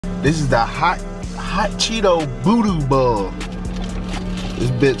This is the hot Cheeto Boudin ball. This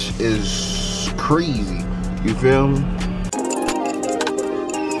bitch is crazy. You feel me?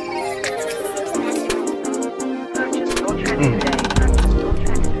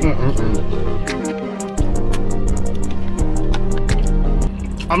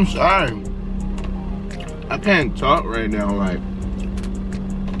 I'm sorry. I can't talk right now. Like,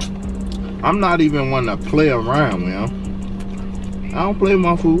 I'm not even one to play around, man. I don't play with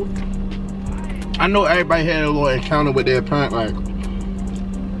my food. I know everybody had a little encounter with their parent, like,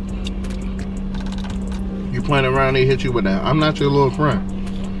 you playing around, they hit you with that. I'm not your little friend.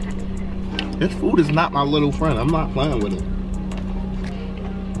 This food is not my little friend. I'm not playing with it.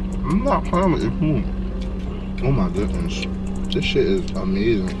 I'm not playing with this food. Oh my goodness. This shit is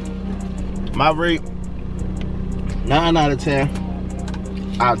amazing. My rate, 9 out of 10.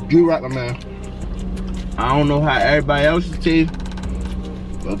 I do recommend. I don't know how everybody else's taste,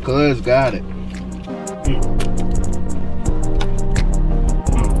 but cuz got it.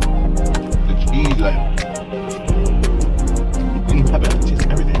 The cheese, like, I better taste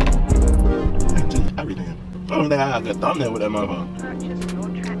everything. I taste everything. I don't think I got a good thumbnail with that motherfucker.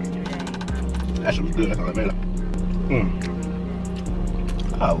 That shit was good. That's how I made it.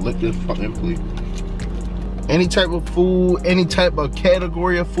 I'll lick this fucking plate. Any type of food, any type of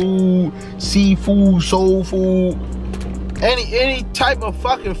category of food, seafood, soul food, any type of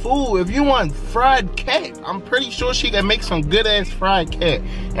fucking food. If you want fried cat, I'm pretty sure she can make some good ass fried cat,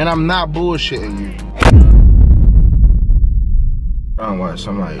 and I'm not bullshitting you. I don't want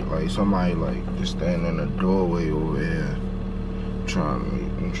somebody just standing in the doorway over here, I'm trying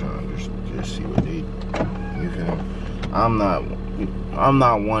to just see what they do. You feel me? I'm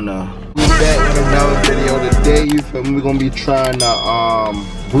not one to be back with another video today. You feel me? We're gonna be trying the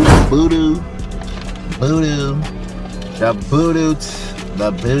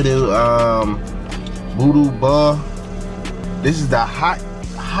Boudin ball. This is the hot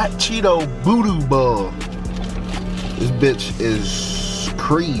Cheeto Boudin ball. This bitch is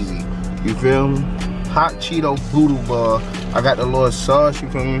crazy. You feel me? Hot Cheeto Boudin ball. I got the little sauce. You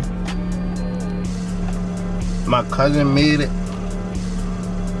feel me? My cousin made it.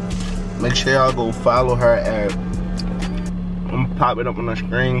 Make sure y'all go follow her at, I'm gonna pop it up on the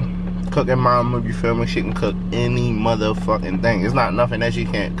screen. Cooking Mama, you feel me? She can cook any motherfucking thing. It's not nothing that she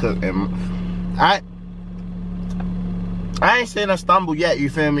can't cook. And I ain't seen her stumble yet, you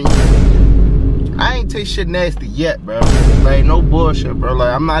feel me? I ain't taste shit nasty yet, bro. Like, no bullshit, bro.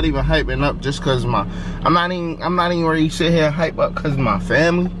 Like, I'm not even hyping up just cause I'm not even ready to sit here and hype up cause of my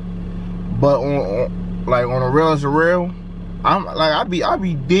family. But on the real as a real, I'm like, I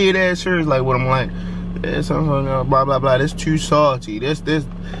be dead ass serious, like, what I'm like, yeah, something blah blah blah, this too salty, this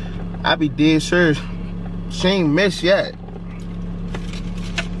I be dead serious. She ain't missed yet.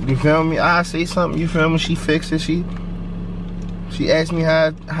 You feel me? I say something, you feel me? She fix it, she asked me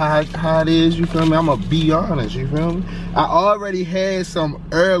how it is, you feel me? I'ma be honest, you feel me? I already had some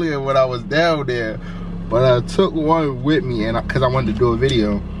earlier when I was down there, but I took one with me and cause I wanted to do a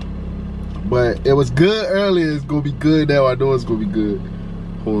video. But it was good earlier, it's gonna be good now. I know it's gonna be good.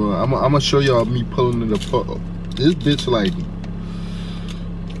 Hold on, I'm gonna show y'all me pulling it apart. This bitch like,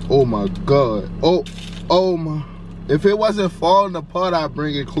 oh my god. Oh my. If it wasn't falling apart, I'd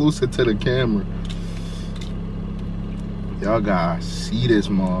bring it closer to the camera. Y'all gotta see this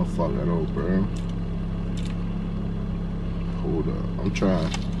motherfucker though, bro. Hold up, I'm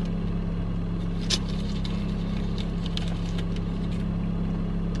trying.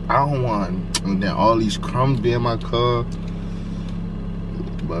 I don't want and then all these crumbs be in my car.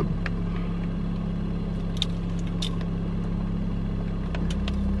 But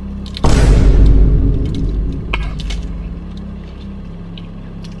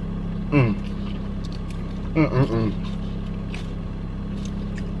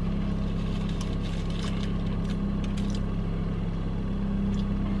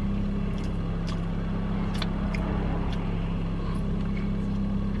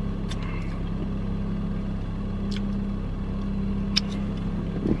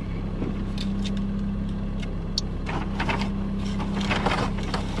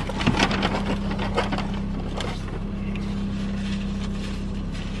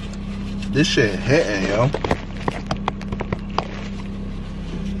this shit hitting, yo.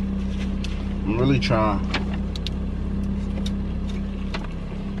 I'm really trying.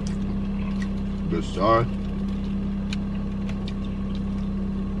 Good start.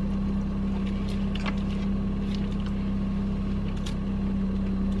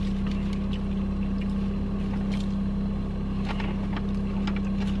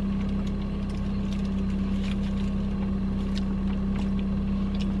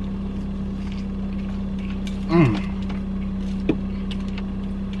 I'm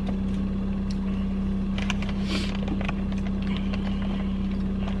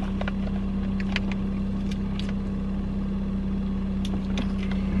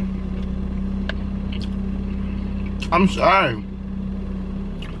sorry.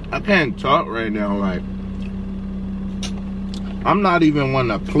 I can't talk right now. Like, I'm not even one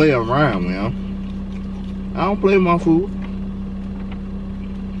to play around, man. I don't play with my food.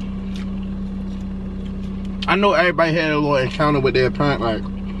 I know everybody had a little encounter with their parent, like,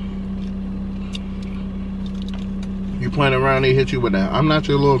 you playing around, they hit you with that. I'm not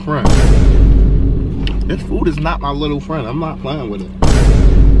your little friend. This food is not my little friend. I'm not playing with it.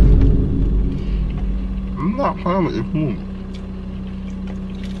 I'm not playing with this food.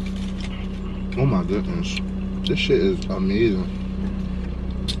 Oh my goodness. This shit is amazing.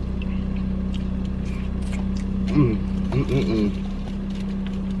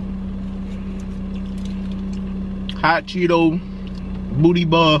 Hot Cheeto, booty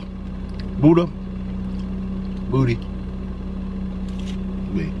bar, Boudin. Booty.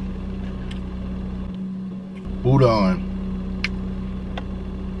 Wait. Boudin.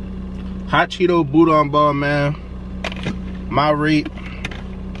 Hot Cheeto Boudin bar, man. My rate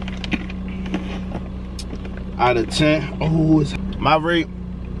out of 10. Oh, it's my rate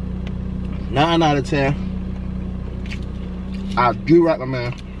 9 out of 10. I do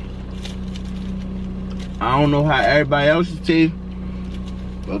recommend. I don't know how everybody else's teeth,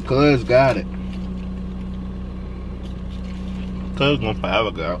 but Cuz got it. Cuz gonna forever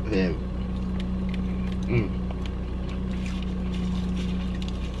go ahead.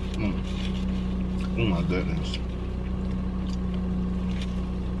 Oh my goodness.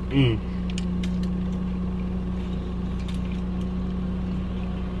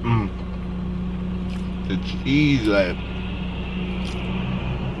 The cheese, like,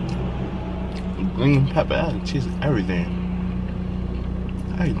 green pepper, I can taste everything.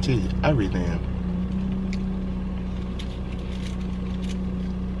 I can taste everything.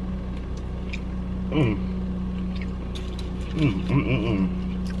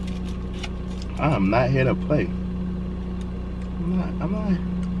 I am not here to play.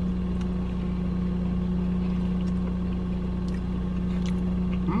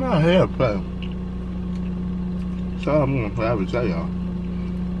 I'm not here to play. So I'm gonna forever tell y'all.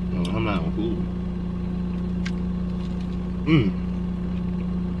 I'm not on food.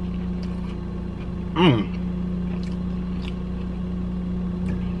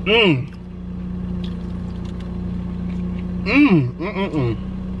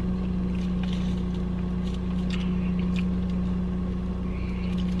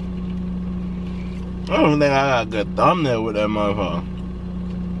 I don't think I got a good thumbnail with that motherfucker.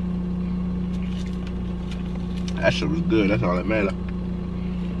 That shit was good, that's all that matters.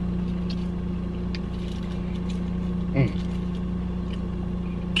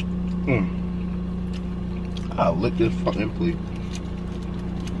 I'll lick this fucking plate.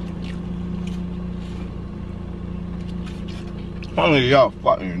 Only y'all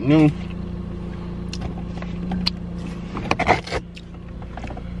fucking new.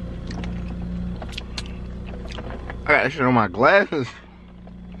 I got that shit on my glasses.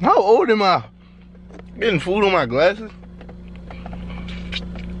 How old am I? Getting food on my glasses?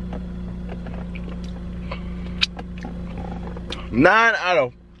 Nine out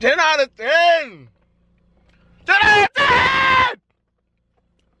of 10 out of 10! 10 out of 10!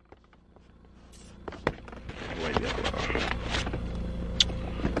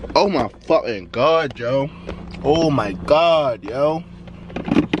 Oh my fucking god, yo. Oh my god, yo.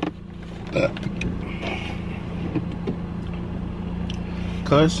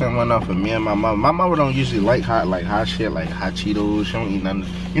 Cuz sent one up for me and my mama. My mama don't usually like hot shit, like hot Cheetos. She don't eat nothing.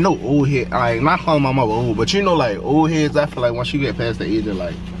 You know, old head, like, not calling my mama old, but you know, like, old heads, I feel like once you get past the age of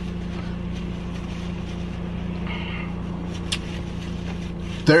like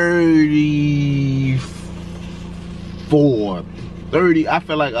 34, 30, I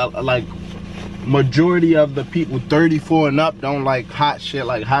feel like majority of the people 34 and up don't like hot shit,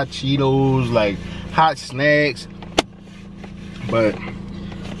 like hot Cheetos, like hot snacks. But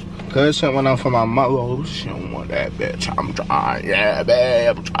Cuz sent one out for my mother. Oh, she don't want that bitch. I'm trying, yeah,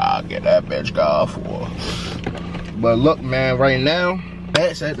 babe, I'm trying to get that bitch God for her. But look, man, right now,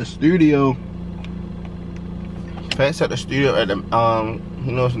 Pat's at the studio. Pat's at the studio at the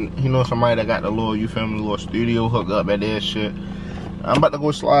he knows somebody that got the little, you feel me, little studio hooked up at that shit. I'm about to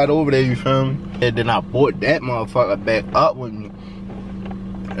go slide over there, you feel me? And then I brought that motherfucker back up with me.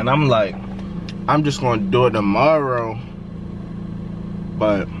 And I'm like, I'm just gonna do it tomorrow.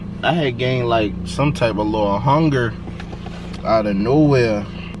 But I had gained like some type of little hunger out of nowhere.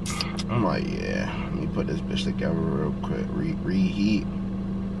 I'm like, yeah, let me put put this bitch together real quick. Reheat.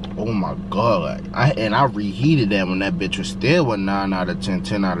 Oh my god, like, I reheated that when that bitch was still a 9 out of 10,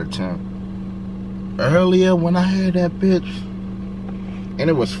 10 out of 10. Earlier when I had that bitch, and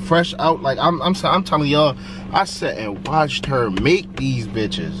it was fresh out, like I'm telling y'all, I sat and watched her make these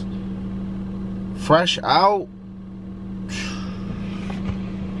bitches. Fresh out.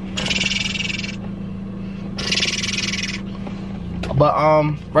 But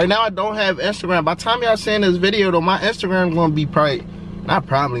right now I don't have Instagram. By the time y'all seeing this video though, my Instagram gonna be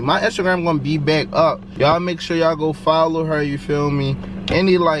my Instagram gonna be back up. Y'all make sure y'all go follow her, you feel me?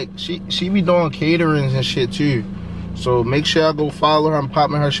 Any like she be doing caterings and shit too. So make sure y'all go follow her and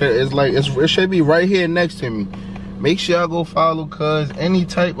popping her shit. It's like it should be right here next to me. Make sure y'all go follow, cause any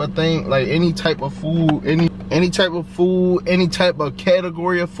type of thing, like any type of food, any type of food, any type of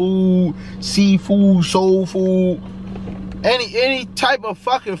category of food, seafood, soul food, any type of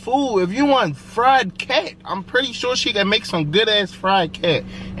fucking food. If you want fried cat, I'm pretty sure she can make some good ass fried cat,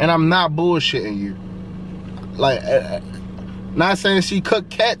 and I'm not bullshitting you. Like, not saying she cook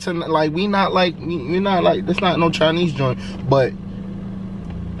cats and like we not like this not no Chinese joint, but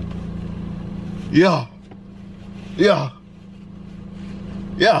yeah,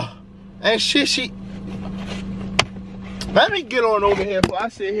 and shit. She let me get on over here before I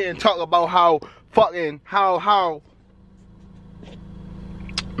sit here and talk about how fucking how.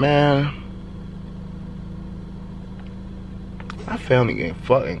 Man, my family getting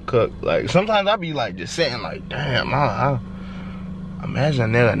fucking cooked. Like, sometimes I be like just sitting like, damn, I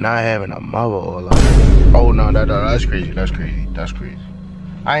imagine a nigga not having a mother or like, oh no, that's crazy, that's crazy.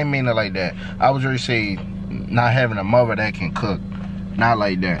 I ain't mean it like that. I was really saying not having a mother that can cook, not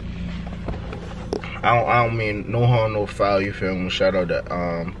like that. I don't mean no harm, no foul. You feel me? Shout out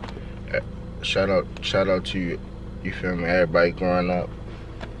to you. You feel me? Everybody growing up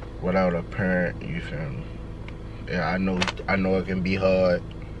without a parent, you feel me? Yeah, I know it can be hard.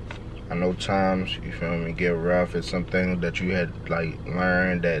 I know times, you feel me, get rough. It's something that you had like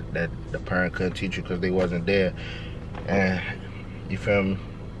learned that the parent couldn't teach you because they wasn't there. And you feel me?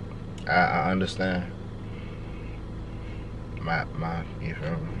 I understand. You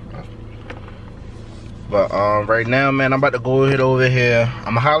feel me? But right now, man, I'm about to go ahead over here.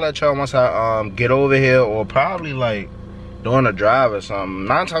 I'ma holler at y'all once I get over here, or probably like doing a drive or something.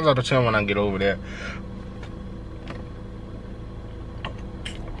 9 times out of 10 when I get over there.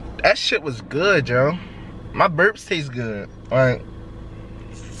 That shit was good, yo. My burps taste good. Like,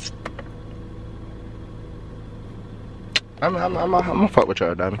 I'm gonna fuck with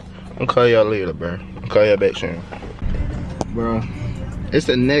y'all, Donnie. I'm gonna call y'all later, bro. I'm call y'all back soon. Bro, it's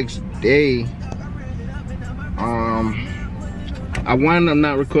the next day. I wound up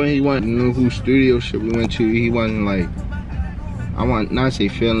not recording. He wanted to know whose studio shit we went to. He wasn't like, I want not to say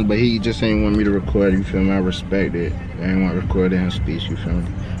feeling, but he just ain't want me to record, you feel me? I respect it. I ain't want to record in his speech, you feel me?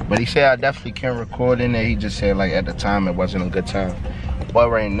 But he said I definitely can record in there. He just said like at the time it wasn't a good time. But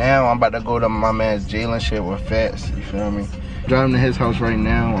right now I'm about to go to my man's Jalen shit with Fats, you feel me? Driving to his house right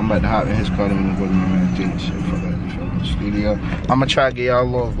now. I'm about to hop in his car and go to my man's Jalen shit for that, you feel me? Studio. I'm gonna try to get y'all a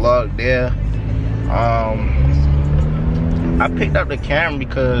little vlog there. I picked up the camera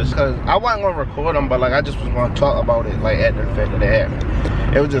because I wasn't gonna record them, but like I just was gonna talk about it like at the fact that it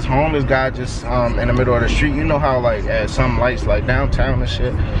happened. It was this homeless guy just in the middle of the street. You know how like at some lights like downtown and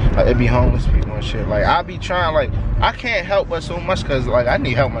shit, like it be homeless people and shit. Like I be trying, like I can't help but so much because like I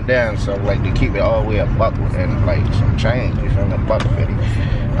need help my dad, so like to keep it all the way a buck and like some change, you feel me,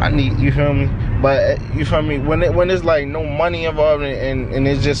 $1.50. I need, you feel me, but you feel me, when there's like no money involved and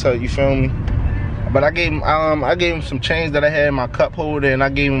it's just you feel me. But I gave him some change that I had in my cup holder, and I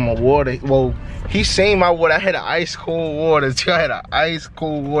gave him a water. Well, he seen my water. I had an ice cold water. I had an ice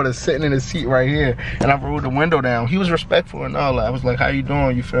cold water sitting in the seat right here, and I rolled the window down. He was respectful and all that. I was like, "How you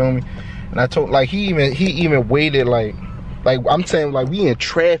doing?" You feel me? And I told, like, he even waited like I'm saying, like we in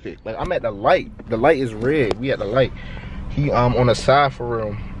traffic. Like I'm at the light. The light is red. We at the light. He on the side for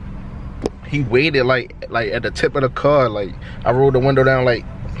real. He waited like at the tip of the car. Like I rolled the window down like.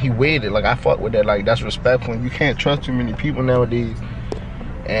 He waited, like I fuck with that, like that's respectful. You can't trust too many people nowadays.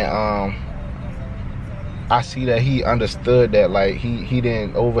 And I see that he understood that, like he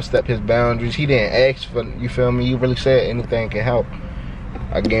didn't overstep his boundaries. He didn't ask for, you feel me? He really said anything can help.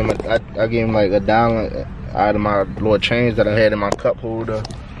 I gave him like $1 out of my little change that I had in my cup holder.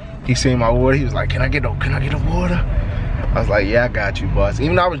 He seen my water. He was like, "Can I get a water?" I was like, "Yeah, I got you, boss."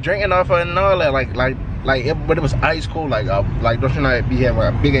 Even though I was drinking off of it and all that, but it was ice cold, like don't you know, be having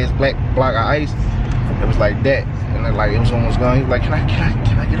a big ass black block of ice. It was like that, and then, like it was almost gone. He was like, "Can I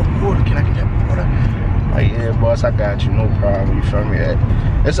get a water? Can I get that water?" Like, yeah, boss, I got you, no problem, you feel me?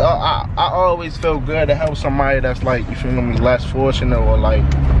 It's I always feel good to help somebody that's like, you feel me, less fortunate, or like,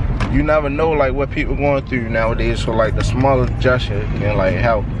 you never know like what people going through nowadays. So like the smallest gesture can like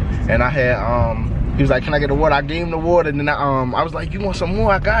help. And I had he was like, can I get the water? I gave him the water, and then I was like, you want some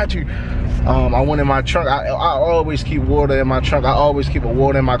more? I got you. I went in my trunk. I always keep water in my trunk. I always keep a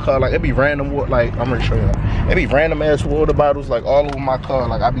water in my car. Like, it be random water. Like, I'm gonna show you. It be random ass water bottles like all over my car.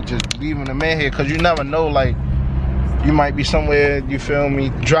 Like, I be just leaving them in here, cause you never know. Like, you might be somewhere, you feel me,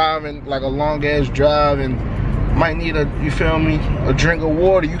 driving like a long ass drive, and might need a, you feel me, a drink of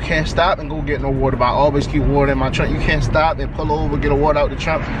water. You can't stop and go get no water. But I always keep water in my trunk. You can't stop and pull over, get a water out the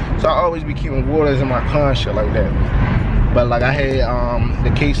trunk. So I always be keeping waters in my car and shit like that. But like, I had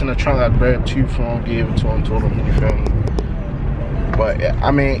the case in the trunk. I grabbed 2 for him, gave it to him, told him, you feel me. But yeah,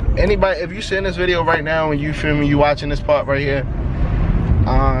 I mean, anybody, if you seeing this video right now and you feel me, you watching this part right here,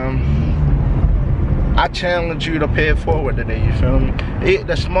 I challenge you to pay it forward today, you feel me?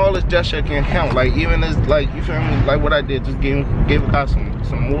 The smallest gesture can count. Like, even as, like, you feel me, like what I did, just gave a guy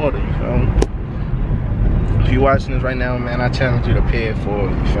some water, you feel me? If you watching this right now, man, I challenge you to pay it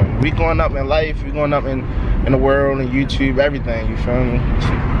forward, you feel me? We going up in life, we going up in the world, and YouTube, everything, you feel me?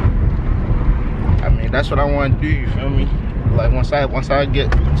 I mean, that's what I want to do, you feel me? Like, once I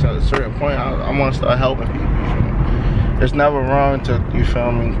get to a certain point, I want to start helping people, you feel me? It's never wrong to, you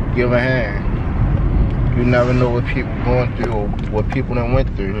feel me, give a hand. You never know what people going through or what people done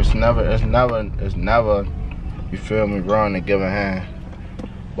went through. It's never, you feel me, wrong to give a hand.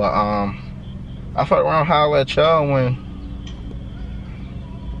 But I fuck around holler at y'all when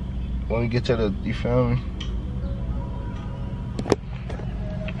we get to the, you feel me?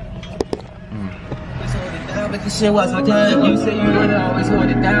 But this shit wasn't done. You say you would always hold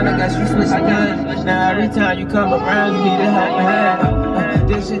it down. I guess you switched again. Now every time you come around, you need to have your hand.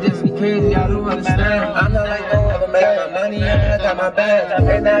 This shit just be crazy. I don't understand. I'm not like no other man. I got money, I got my bag.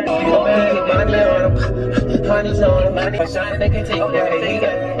 And I can feel man. Money on them. Honey's on them. Money for shine. They can take that. They hate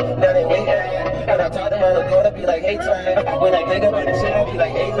it. Now they hate it. And I talk to my girl to be like, hey, man. When I think about this shit, I be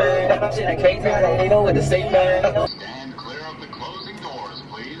like, hey, man. Shit, I crazy. I don't even know what to say, man. Stand clear of the closing doors,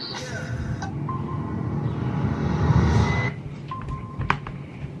 please.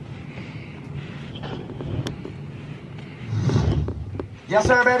 Yes,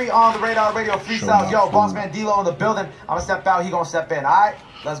 sir, baby. On the Radar Radio Freestyles. Yo, Boss Man D-Lo in the building. I'm gonna step out. He gonna step in. All right,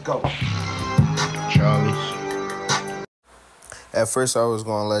 let's go. Charles. At first, I was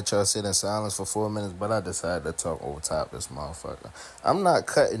gonna let y'all sit in silence for 4 minutes, but I decided to talk over top this motherfucker. I'm not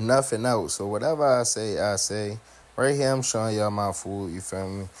cutting nothing out, so whatever I say, I say. Right here, I'm showing y'all my food, you feel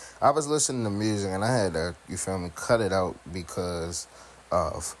me? I was listening to music, and I had to, you feel me, cut it out because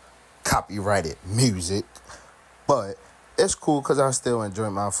of copyrighted music. But it's cool because I still enjoy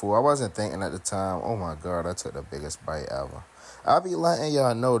my food. I wasn't thinking at the time, oh my God, I took the biggest bite ever. I be letting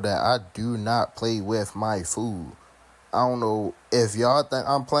y'all know that I do not play with my food. I don't know if y'all think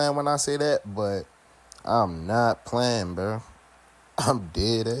I'm playing when I say that, but I'm not playing, bro. I'm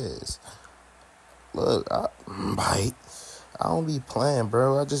dead ass. Look, I don't be playing,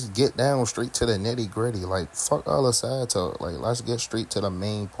 bro. I just get down straight to the nitty gritty. Like, fuck all the side talk. Like, let's get straight to the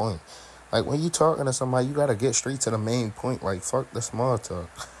main point. Like, when you talking to somebody, you gotta get straight to the main point. Like, fuck the small talk.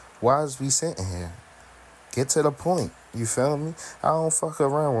 Why is we sitting here? Get to the point. You feel me? I don't fuck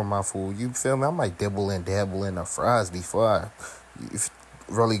around with my food. You feel me? I might dabble in the fries before I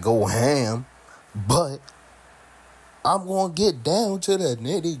really go ham. But I'm gonna get down to the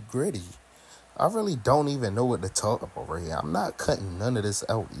nitty gritty. I really don't even know what to talk about right here. I'm not cutting none of this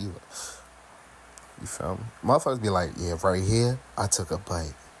out either. You feel me? Motherfuckers be like, yeah, right here, I took a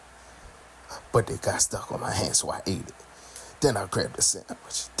bite. But they got stuck on my hand, so I ate it. Then I grabbed the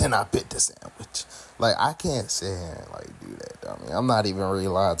sandwich. Then I bit the sandwich. Like, I can't sit here and, like, do that. I mean, I'm not even really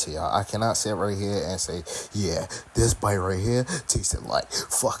lying to y'all. I cannot sit right here and say, yeah, this bite right here tasted like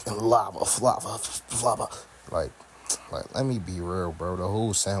fucking lava. Like, let me be real, bro. The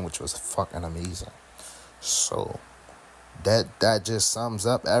whole sandwich was fucking amazing. So, that just sums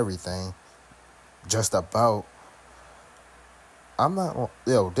up everything. Just about. I'm not,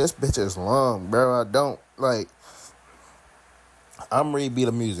 this bitch is long, bro. I don't, like, I'm ready to be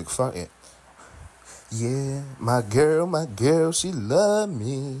the music. Fuck it. Yeah, my girl, she love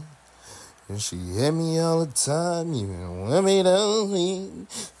me. And she hit me all the time, even when me don't leave.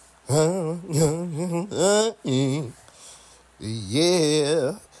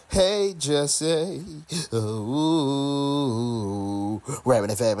 Yeah, hey, Jesse. Ooh. Rabbit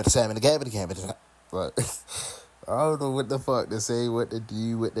and fab and salmon and gabbity gabbity. But I don't know what the fuck to say, what to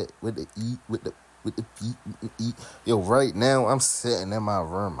do, what to eat, with the feet. Yo, right now I'm sitting in my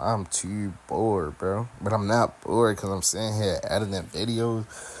room. I'm too bored, bro. But I'm not bored because I'm sitting here editing videos.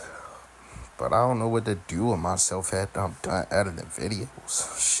 But I don't know what to do with myself after I'm done editing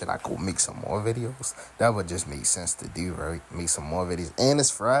videos. Should I go make some more videos? That would just make sense to do, right? Make some more videos. And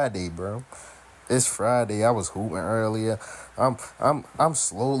it's Friday, bro. It's Friday. I was hooping earlier. I'm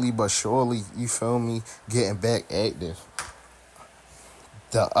slowly but surely, you feel me, getting back active.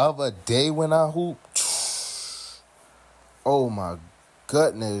 The other day when I hooped, oh my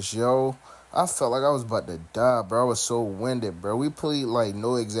goodness, yo. I felt like I was about to die, bro. I was so winded, bro. We played, like,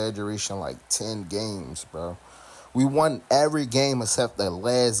 no exaggeration, like 10 games, bro. We won every game except the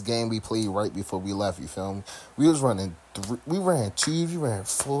last game we played right before we left, you feel me? We was running we ran twos, we ran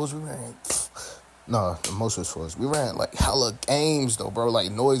fours, we ran... No, the most was fours. We ran, like, hella games, though, bro.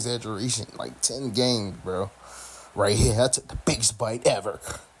 Like, no exaggeration. Like, 10 games, bro. Right here, I took the biggest bite ever.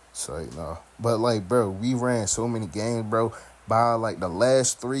 So, like, no. But, like, bro, we ran so many games, bro. By, like, the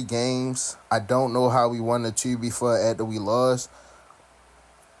last 3 games, I don't know how we won the 2 before after we lost.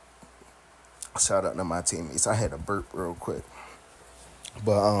 Shout out to my teammates. I had to burp real quick.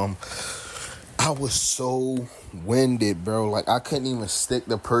 But, I was so winded, bro. Like, I couldn't even stick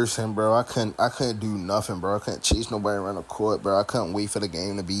the person, bro. I couldn't do nothing, bro. I couldn't chase nobody around the court, bro. I couldn't wait for the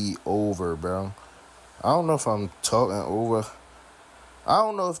game to be over, bro. I don't know if I'm talking over. I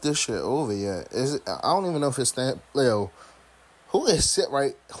don't know if this shit over yet. Is it? I don't even know if it's Leo. Who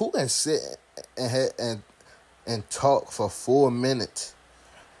can sit and talk for 4 minutes,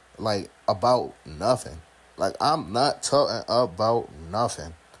 like, about nothing? Like, I'm not talking about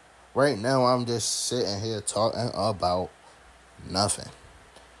nothing. Right now, I'm just sitting here talking about nothing.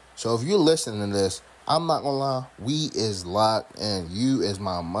 So if you're listening to this, I'm not gonna lie, we is locked and you is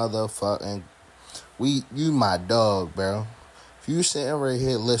my motherfucking, you my dog, bro. If you sitting right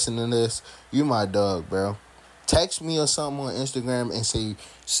here listening to this, you my dog, bro. Text me or something on Instagram and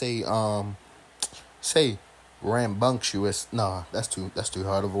say rambunctious. Nah, that's too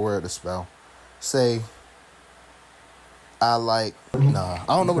hard of a word to spell. Say I like, nah,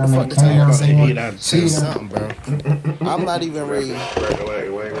 I don't know what the fuck to tell you to say. Say something, bro. I'm not even ready.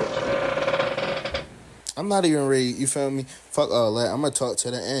 I'm not even ready, you feel me? Fuck all that. I'm gonna talk to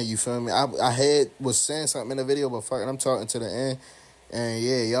the end, you feel me? I was saying something in the video, but fuck it, I'm talking to the end. And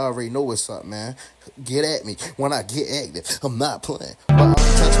yeah, y'all already know what's up, man. Get at me when I get active. I'm not playing. But